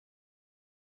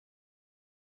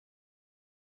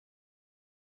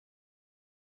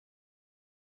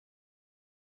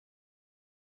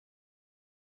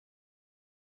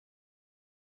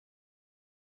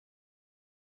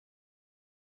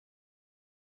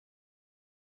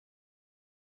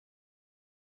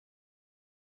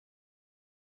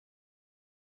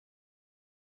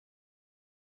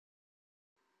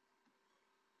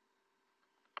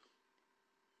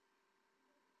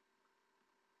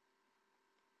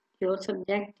Your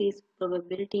subject is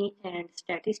probability and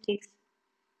statistics,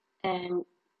 and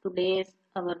today's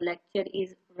our lecture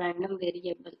is random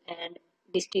variable and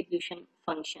distribution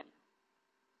function.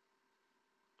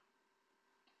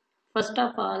 First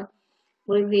of all,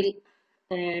 we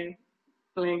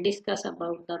will discuss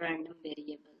about the random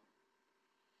variable.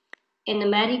 A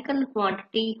numerical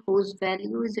quantity whose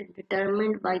value is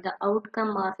determined by the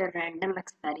outcome of a random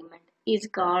experiment is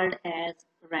called as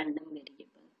random variable.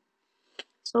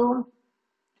 So,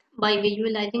 by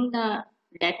visualizing the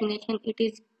definition, it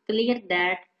is clear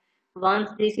that once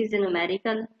this is a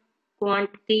numerical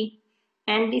quantity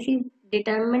and this is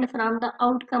determined from the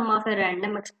outcome of a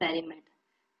random experiment.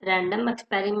 Random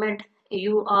experiment,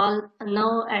 you all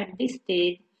know at this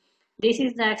stage, this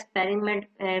is the experiment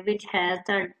which has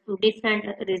the different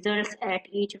results at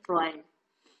each trial.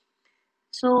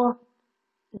 So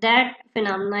that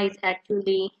phenomena is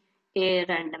actually a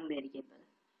random variable.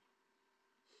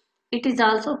 It is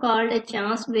also called a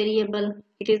chance variable.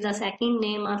 It is the second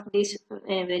name of this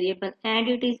variable and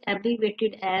it is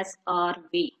abbreviated as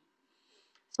RV.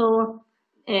 So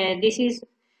this is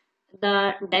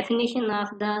the definition of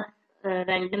the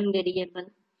random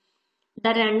variable.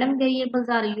 The random variables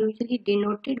are usually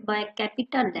denoted by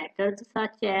capital letters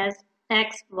such as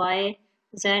X, Y,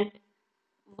 Z,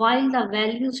 while the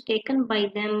values taken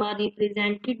by them are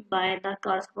represented by the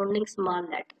corresponding small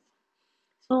letters.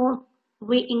 So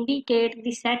we indicate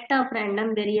the set of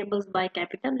random variables by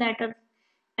capital letters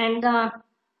and the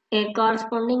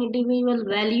corresponding individual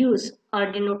values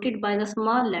are denoted by the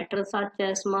small letters such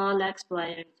as small x, y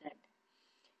and z.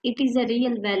 It is a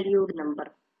real valued number.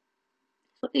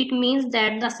 So it means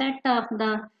that the set of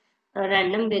the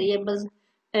random variables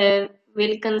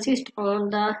will consist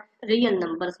on the real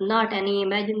numbers, not any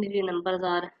imaginary numbers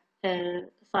or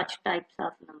such types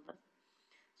of numbers.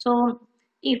 So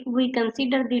if we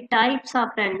consider the types of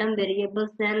random variables,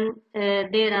 then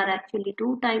there are actually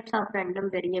two types of random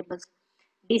variables,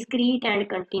 discrete and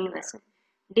continuous.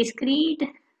 Discrete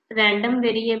random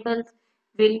variables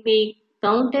will be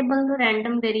countable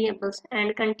random variables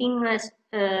and continuous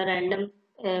random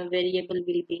variable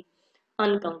will be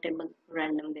uncountable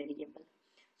random variable.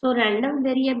 So random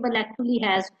variable actually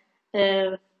has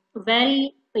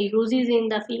very uses in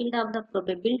the field of the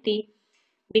probability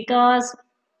because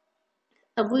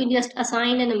we just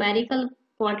assign a numerical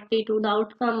quantity to the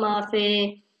outcome of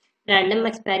a random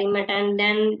experiment and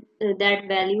then that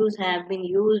values have been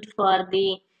used for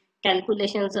the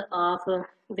calculations of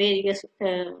various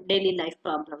daily life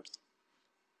problems.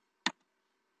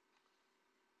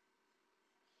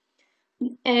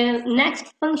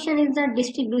 Next function is the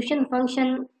distribution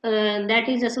function that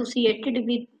is associated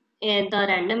with the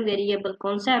random variable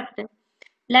concept.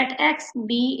 Let x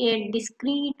be a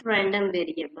discrete random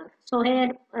variable. So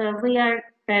here we are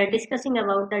discussing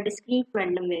about the discrete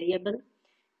random variable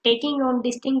taking on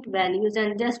distinct values,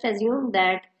 and just assume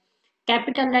that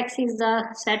capital X is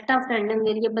the set of random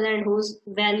variable and whose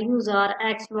values are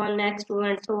x1, x2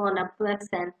 and so on up to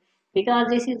xn. Because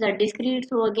this is a discrete,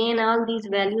 so again all these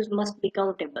values must be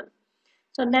countable.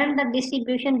 So then the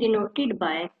distribution denoted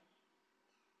by,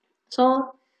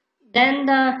 so then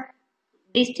the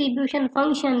distribution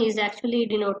function is actually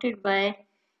denoted by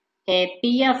a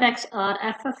p of x or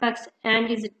f of x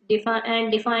and is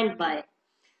defined by,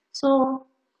 so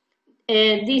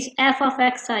this f of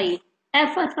xi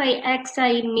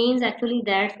means actually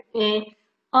that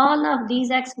all of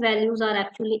these x values are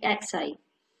actually xi.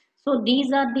 So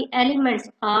these are the elements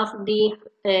of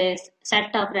the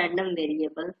set of random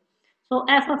variable. So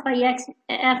f of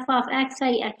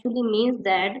xi actually means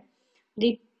that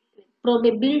the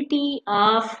probability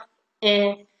of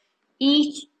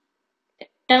each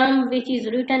term which is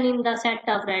written in the set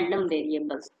of random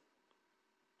variables.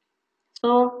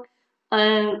 So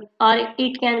or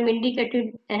it can be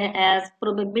indicated as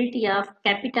probability of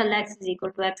capital X is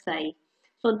equal to xi.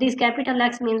 So this capital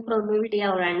X means probability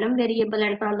of random variable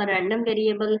and from the random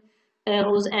variable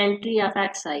whose entry of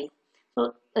xi.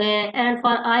 So and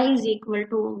for I is equal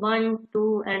to 1,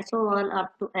 2 and so on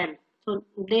up to n. So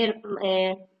there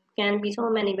can be so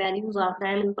many values of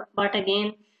n, but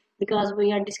again because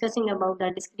we are discussing about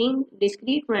the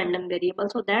discrete random variable,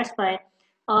 so that's why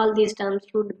all these terms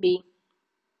should be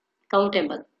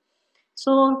countable.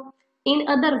 So in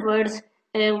other words,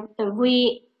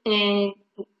 we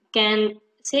can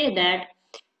say that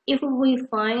if we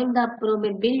find the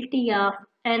probability of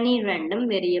any random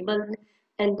variable,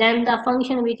 and then the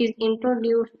function which is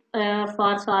introduced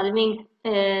for solving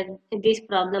this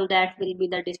problem, that will be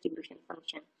the distribution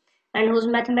function, and whose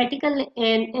mathematical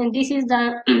and this is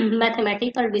the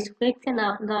mathematical description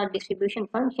of the distribution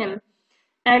function.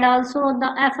 And also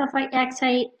the f of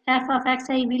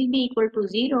xi will be equal to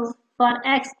 0 for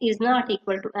x is not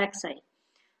equal to xi.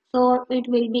 So it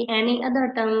will be any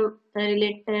other term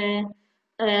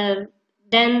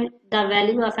then the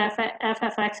value of f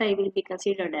of xi will be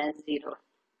considered as 0.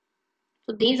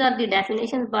 So these are the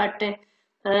definitions, but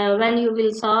when you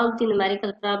will solve the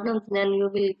numerical problems, then you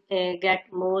will get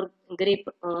more grip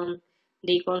on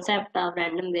the concept of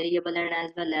random variable and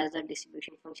as well as the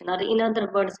distribution function. Or in other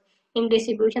words, in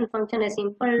distribution function, a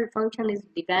simple function is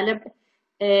developed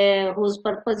whose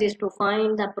purpose is to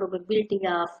find the probability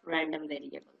of random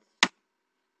variables.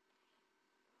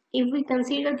 If we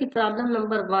consider the problem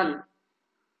number 1,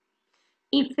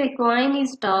 if a coin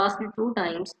is tossed 2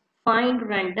 times, find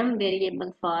random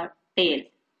variable for tail.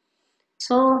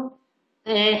 So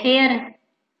here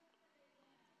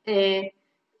uh,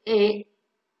 uh,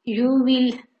 you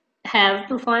will have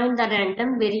to find the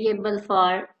random variable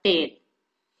for tail.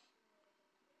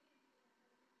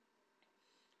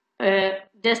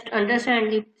 Just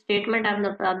understand the statement of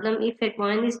the problem. If a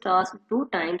coin is tossed 2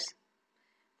 times,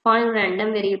 find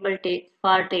random variable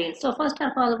for tail. So first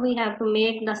of all, we have to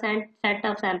make the set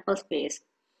of sample space.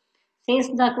 Since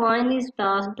the coin is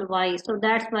tossed twice, so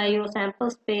that's why your sample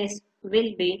space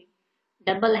will be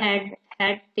double head,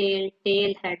 head, tail,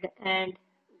 head, and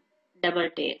double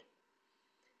tail.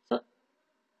 So,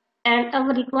 and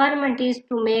our requirement is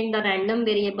to make the random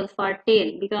variable for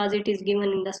tail because it is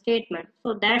given in the statement.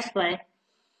 So that's why,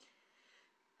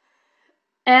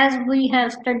 as we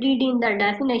have studied in the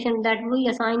definition, that we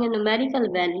assign a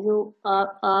numerical value of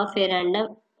a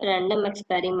random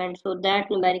experiment, so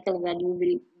that numerical value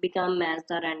will become as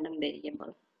the random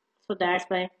variable. So that's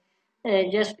why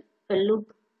just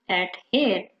look at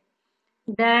here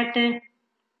that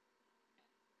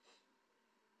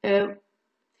uh,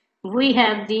 we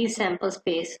have these sample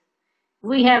space.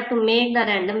 We have to make the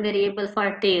random variable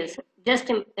for tails.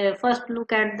 Just first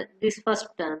look at this first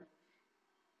term.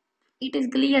 It is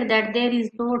clear that there is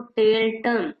no tail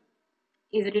term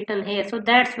is written here. So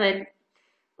that's why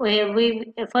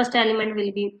first element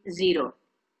will be 0.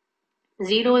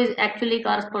 0 is actually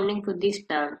corresponding to this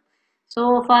term.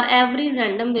 So for every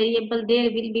random variable,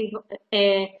 there will be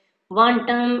one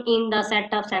term in the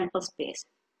set of sample space.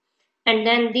 And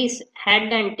then this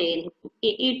head and tail,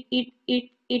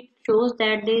 it shows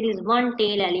that there is one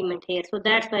tail element here. So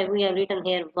that's why we have written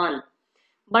here 1.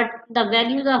 But the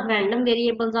values of random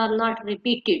variables are not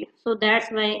repeated. So that's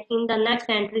why in the next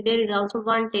entry there is also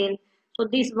one tail. So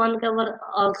this one cover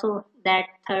also that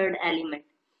third element.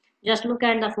 Just look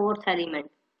at the fourth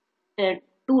element, uh,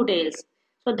 2 tails.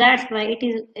 So that's why it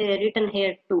is written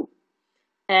here 2.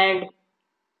 And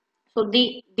so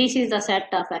this is the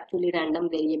set of actually random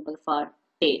variable for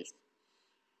tails.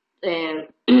 And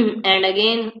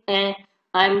again,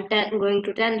 I'm going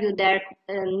to tell you that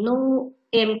no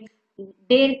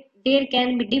there there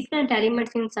can be different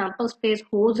elements in sample space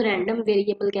whose random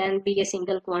variable can be a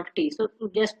single quantity. So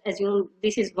just assume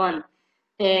this is one.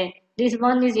 This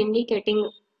one is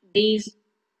indicating these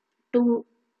two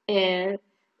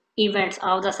events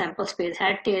of the sample space,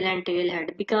 head tail and tail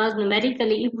head, because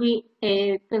numerically if we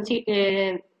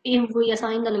if we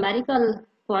assign the numerical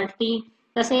quantity,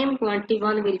 the same quantity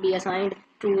one will be assigned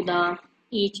to the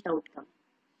each outcome.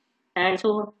 And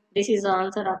so this is the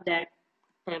answer of that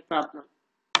problem.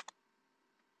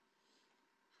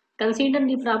 Consider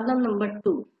the problem number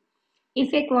 2.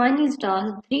 If a coin is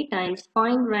tossed 3 times,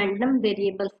 find random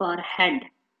variable for head.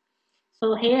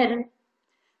 So here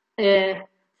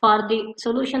for the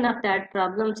solution of that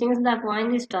problem, since the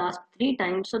coin is tossed 3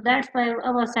 times, so that's why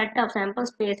our set of sample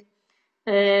space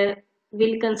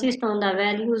will consist on the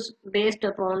values based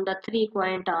upon the 3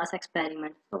 coin toss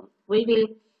experiment. So we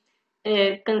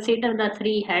will consider the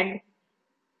 3 head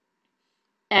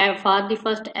for the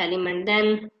first element,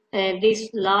 then this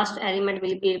last element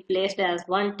will be placed as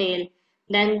one tail,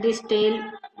 then this tail,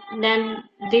 then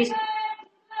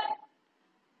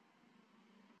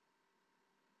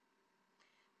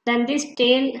this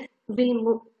tail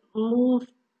will move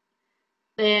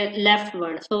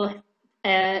leftward. So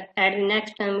at the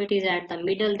next term it is at the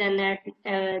middle, then at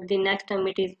the next term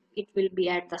it will be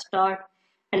at the start,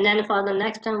 and then for the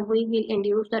next term we will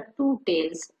induce the 2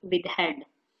 tails with head.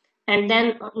 And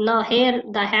then now here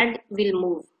the head will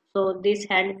move. So this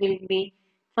head will be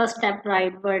first step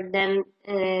rightward, then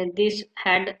this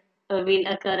head will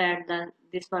occur at the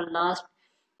this one last,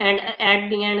 and at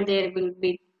the end there will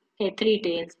be 3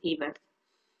 tails event.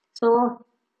 So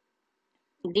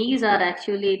these are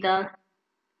actually the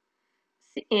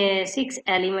 6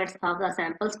 elements of the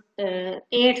samples,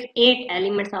 eight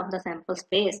elements of the sample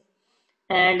space.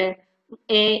 And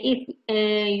if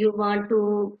you want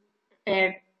to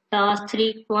toss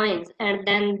three coins, and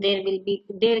then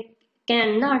there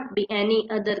cannot be any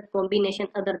other combination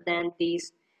other than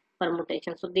these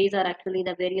permutations. So these are actually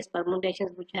the various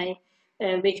permutations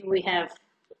which we have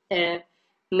uh,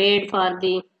 made for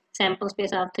the sample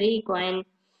space of three coin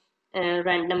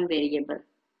random variable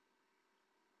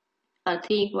or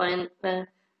three coin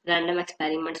random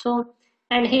experiment. So,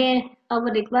 and here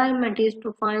our requirement is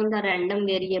to find the random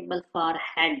variable for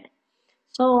head.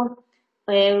 So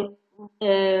uh,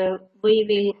 we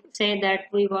will say that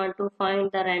we want to find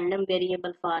the random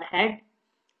variable for head.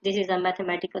 This is a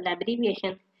mathematical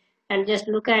abbreviation, and just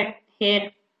look at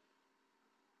here,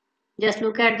 just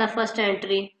look at the first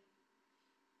entry.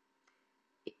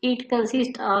 It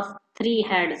consists of three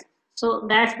heads, so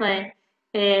that's why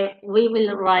we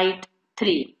will write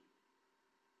 3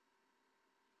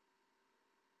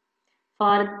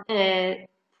 for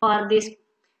this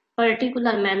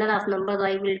particular manner of numbers.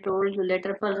 I will told you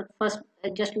later. First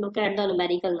just look at the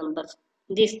numerical numbers.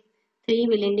 This 3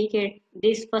 will indicate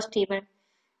this first event,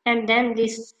 and then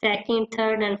this second,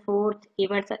 third and fourth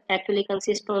events actually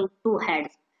consist on two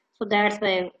heads. So that's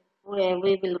why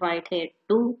we will write here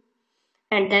 2,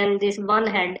 and then this one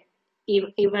head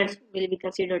events will be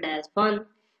considered as 1,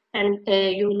 and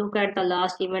you look at the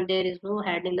last event, there is no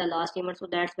head in the last event, so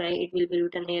that's why it will be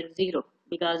written here 0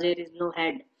 because there is no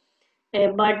head.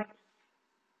 But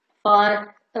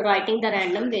for writing the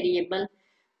random variable,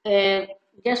 uh,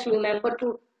 just remember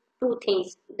two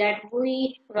things, that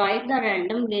we write the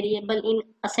random variable in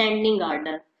ascending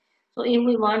order. So if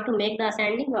we want to make the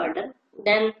ascending order,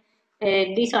 then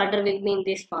this order will be in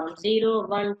this form: 0,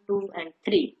 1, 2 and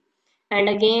 3. And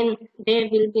again, there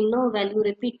will be no value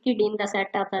repeated in the set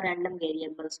of the random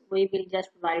variables. We will just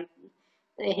write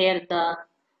here the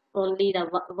only the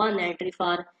one entry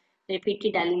for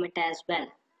repeated element as well.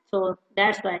 So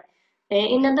that's why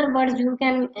in other words, you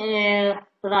can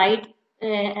write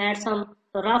at some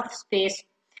rough space,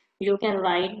 you can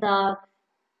write the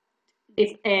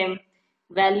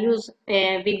values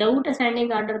without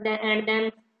ascending order, and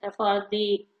then for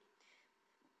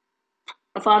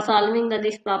solving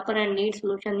this proper and neat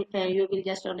solution, you will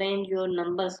just arrange your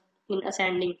numbers in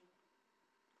ascending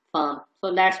form.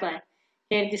 So that's why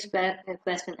here this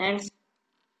question ends.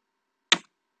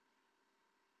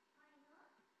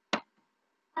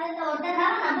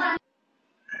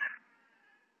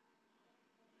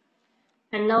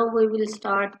 And now we will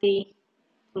start the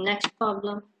next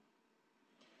problem.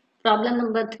 Problem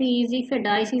number 3 is, if a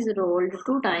dice is rolled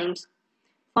 2 times,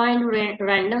 find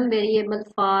random variable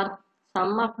for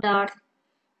sum of darts.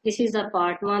 This is the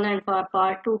part 1, and for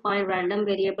part 2, find random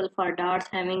variable for darts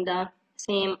having the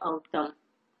same outcome.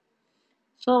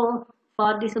 So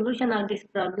for the solution of this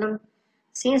problem,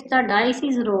 since the dice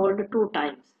is rolled 2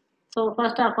 times, so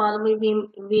first of all we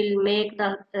will make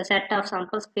the set of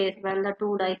sample space when the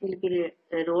 2 dice will be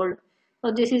rolled.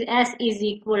 So this is S is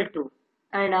equal to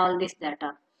and all this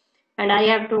data. And I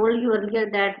have told you earlier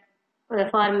that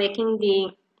for making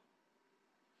the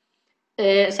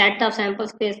set of sample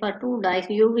space for 2 dice,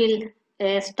 you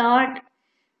will start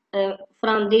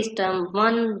from this term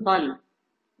 1 1.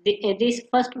 This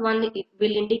first one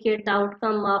will indicate the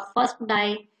outcome of first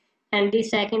die, and the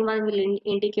second one will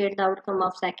indicate the outcome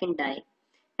of second die.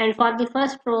 And for the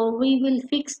first row, we will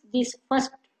fix this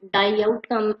first die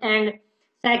outcome, and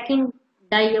second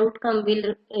die outcome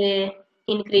will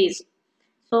increase.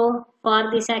 So for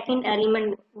the second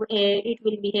element, it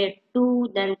will be here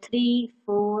 2, then 3,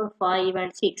 4, 5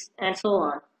 and 6 and so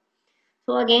on.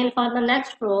 So again, for the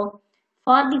next row,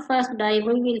 for the first die,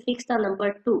 we will fix the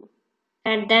number 2,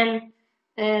 and then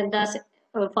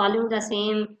following the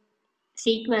same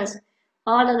sequence,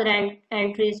 all other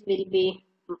entries will be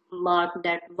marked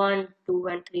that 1, 2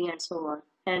 and 3 and so on.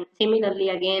 And similarly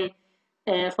again,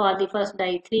 for the first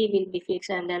die, 3 will be fixed,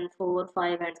 and then 4,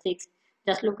 5 and 6.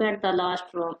 Just look at the last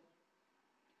row,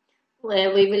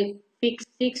 where we will fix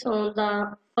 6 on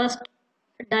the first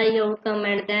die outcome,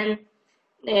 and then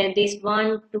this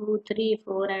 1, 2, 3,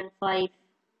 4 and 5,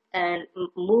 and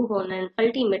move on, and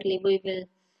ultimately we will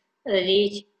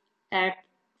reach at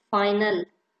final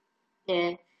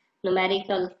uh,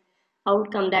 numerical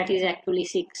outcome, that is actually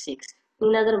 6 6.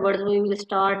 In other words, we will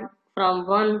start from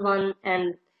 1 1,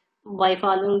 and by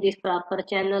following this proper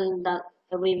channel,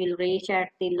 we will reach at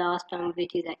the last term,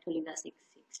 which is actually the 6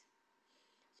 6.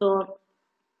 So,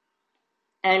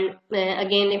 and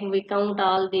again, if we count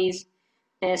all these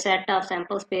set of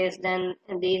sample space, then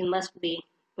these must be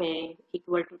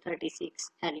equal to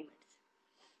 36 elements.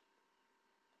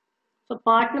 So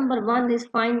part number 1 is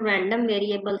find random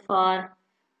variable for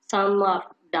sum of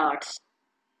darts.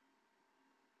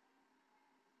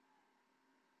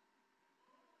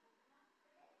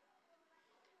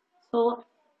 So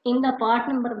in the part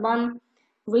number 1,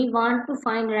 we want to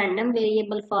find random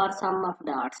variable for sum of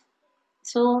dots.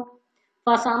 So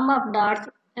for sum of dots,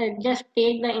 just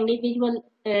take the individual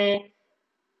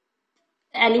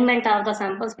element of the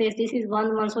sample space. This is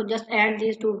 1 1, so just add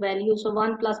these two values. So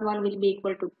 1 plus 1 will be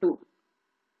equal to 2.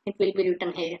 It will be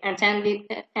written here, and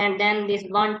then this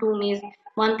 1 2 means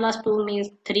 1 plus 2 means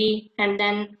 3, and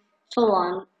then so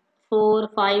on, 4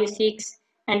 5 6,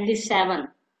 and this 7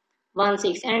 1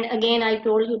 6, and again I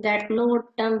told you that no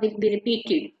term will be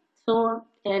repeated. So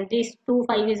this 2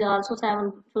 5 is also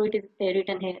 7, so it is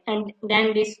written here, and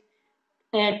then this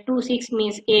 2 6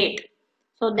 means 8,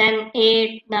 so then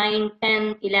 8 9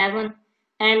 10 11,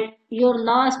 and your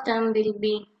last term will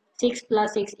be 6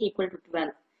 plus 6 equal to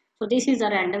 12. So this is a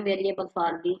random variable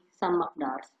for the sum of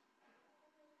dots.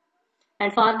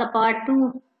 And for the part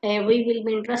 2, we will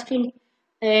be interested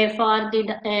for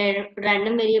the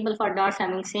random variable for dots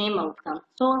having same outcome.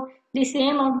 So the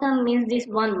same outcome means this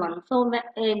 1 1, so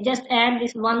just add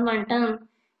this 1 1 term,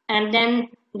 and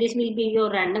then this will be your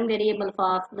random variable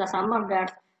for the sum of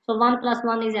dots. So 1 plus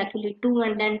 1 is actually 2,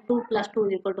 and then 2 plus 2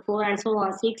 is equal to 4, and so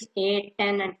on, 6 8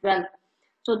 10 and 12.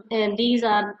 So these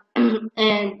are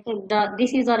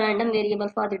this is a random variable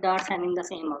for the dots having the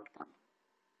same outcome.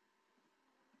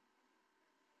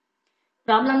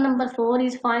 Problem number 4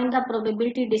 is find the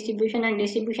probability distribution and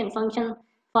distribution function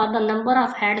for the number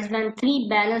of heads when 3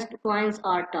 balanced coins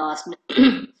are tossed.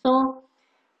 So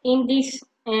in this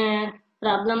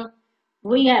problem,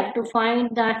 we have to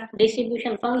find the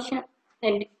distribution function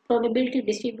and probability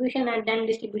distribution and then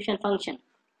distribution function.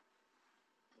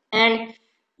 And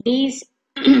these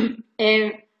this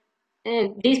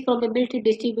probability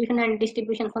distribution and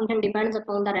distribution function depends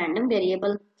upon the random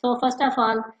variable. So first of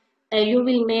all, you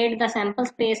will make the sample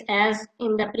space as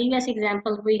in the previous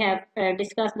example we have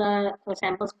discussed the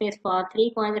sample space for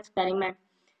 3 coins experiment,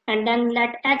 and then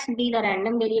let x be the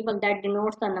random variable that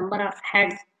denotes the number of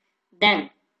heads then.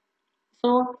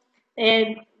 So uh,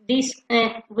 this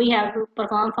we have to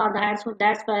perform for the heads, so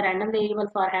that's why random variable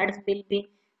for heads will be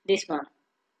this one.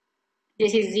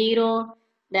 This is 0,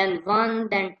 then 1,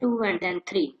 then 2, and then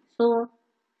 3. So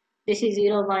this is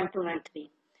 0 1 2 and 3.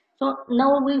 So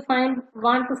now we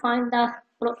want to find the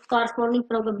corresponding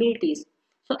probabilities.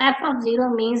 So f of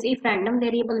 0 means if random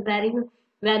variable value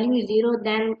is 0,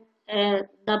 then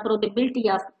the probability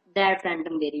of that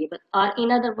random variable, or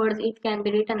in other words it can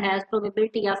be written as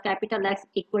probability of capital X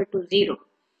equal to 0.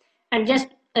 And just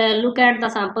look at the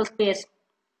sample space.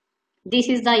 This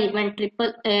is the event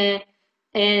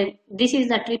this is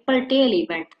the triple tail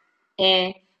event,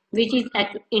 which is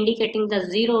indicating the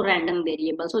 0 random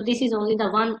variable. So this is only the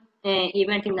one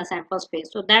event in the sample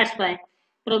space, so that's why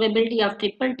probability of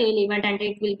triple tail event, and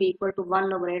it will be equal to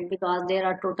 1 over 8 because there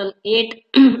are total 8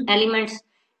 elements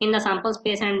in the sample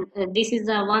space, and this is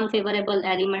the one favorable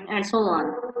element, and so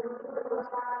on.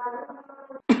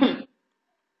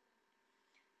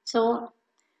 So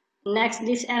next,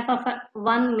 this f of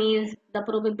 1 means the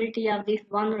probability of this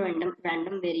one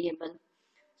random variable.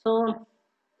 So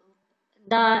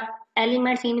the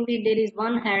elements in which there is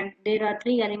one head, there are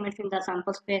 3 elements in the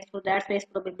sample space, so that space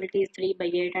probability is 3 by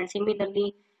 8. And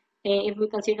similarly, if we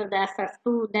consider the f of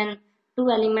 2, then 2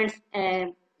 elements,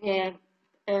 then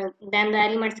the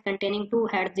elements containing 2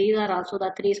 heads, these are also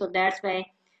the 3, so that's why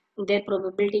their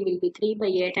probability will be 3 by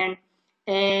 8. And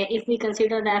if we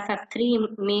consider the f of 3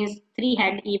 means 3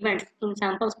 head events in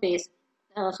sample space,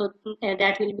 so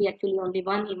that will be actually only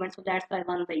one event, so that's why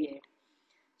 1 by 8.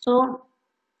 So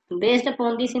based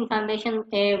upon this information,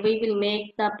 we will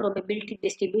make the probability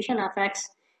distribution of x,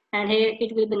 and here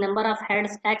it will be number of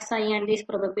heads xi, and this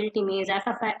probability means f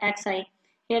of xi.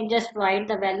 Here just write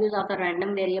the values of the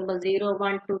random variable 0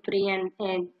 1 2 3, and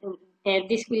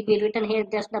this will be written here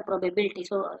just the probability.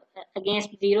 So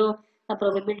against 0 the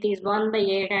probability is 1 by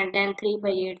 8, and then 3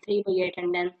 by 8 3 by 8,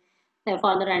 and then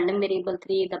for the random variable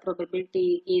 3 the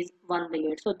probability is 1 by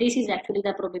 8. So this is actually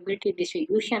the probability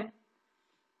distribution.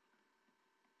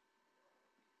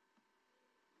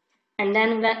 And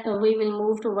then we will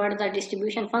move towards the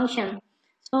distribution function.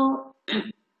 So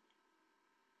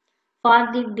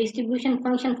for the distribution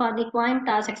function for the coin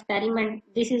toss experiment,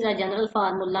 this is a general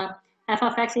formula. F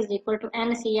of x is equal to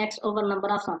ncx over number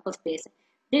of sample space.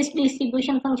 This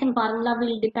distribution function formula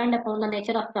will depend upon the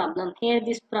nature of problem. Here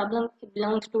this problem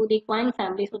belongs to the coin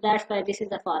family, so that's why this is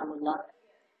the formula.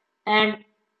 And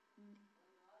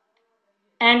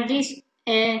this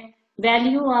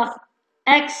value of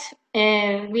x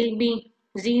will be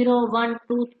 0 1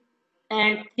 2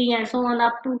 and 3 and so on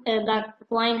up to the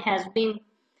coin has been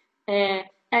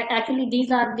actually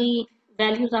these are the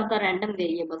values of the random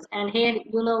variables, and here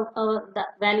the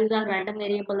values of random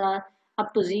variable are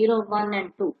up to 0, 1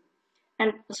 and 2.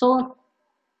 And so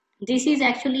this is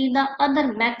actually the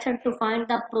other method to find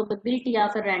the probability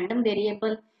of a random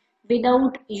variable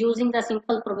without using the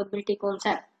simple probability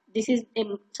concept. This is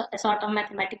a sort of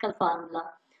mathematical formula.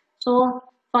 So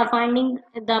for finding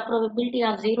the probability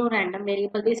of zero random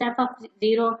variable, this f of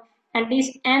 0 and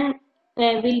this n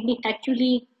will be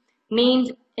actually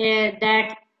means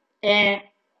that uh,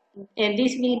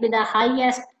 this will be the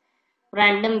highest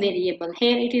random variable.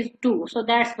 Here it is 2, so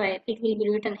that's why it will be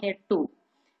written here 2.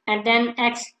 And then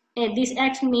x, this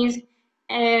x means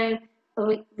uh,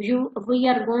 we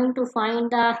are going to find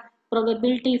the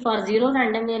probability for zero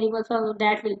random variable, so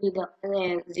that will be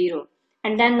the 0.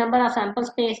 And then number of sample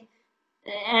space,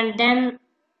 and then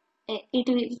it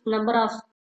is number of